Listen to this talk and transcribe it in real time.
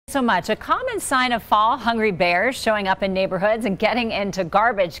So much. A common sign of fall, hungry bears showing up in neighborhoods and getting into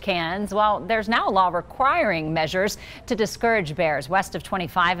garbage cans. Well, there's now a law requiring measures to discourage bears west of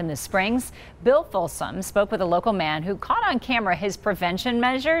 25 in the Springs. Bill Folsom spoke with a local man who caught on camera his prevention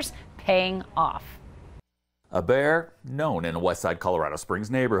measures paying off. A bear known in a Westside Colorado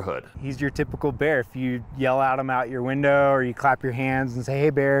Springs neighborhood. He's your typical bear. If you yell at him out your window or you clap your hands and say,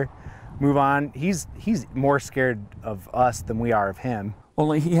 "Hey bear, move on," he's more scared of us than we are of him.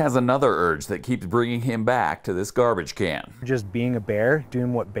 Only he has another urge that keeps bringing him back to this garbage can. Just being a bear,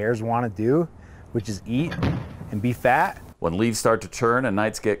 doing what bears want to do, which is eat and be fat. When leaves start to turn and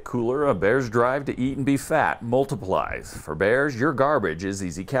nights get cooler, a bear's drive to eat and be fat multiplies. For bears, your garbage is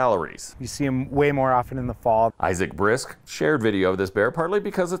easy calories. You see them way more often in the fall. Isaac Brisk shared video of this bear partly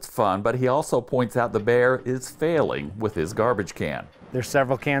because it's fun, but he also points out the bear is failing with his garbage can. There's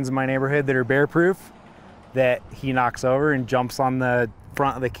several cans in my neighborhood that are bear proof that he knocks over and jumps on the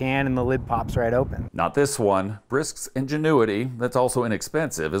front of the can and the lid pops right open. Not this one. Brisk's ingenuity, that's also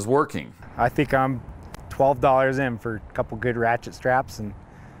inexpensive, is working. I think I'm $12 in for a couple good ratchet straps and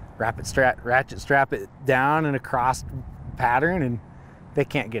ratchet strap it down in a crossed pattern and they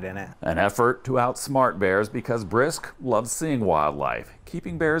can't get in it. An effort to outsmart bears because Brisk loves seeing wildlife.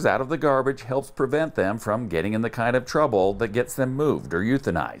 Keeping bears out of the garbage helps prevent them from getting in the kind of trouble that gets them moved or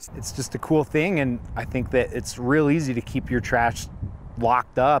euthanized. It's just a cool thing, and I think that it's real easy to keep your trash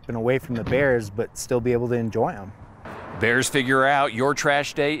locked up and away from the bears but still be able to enjoy them. Bears figure out your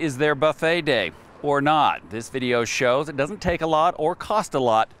trash day is their buffet day. Or not. This video shows it doesn't take a lot or cost a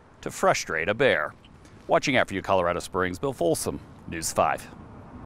lot to frustrate a bear. Watching out for you, Colorado Springs, Bill Folsom, News 5.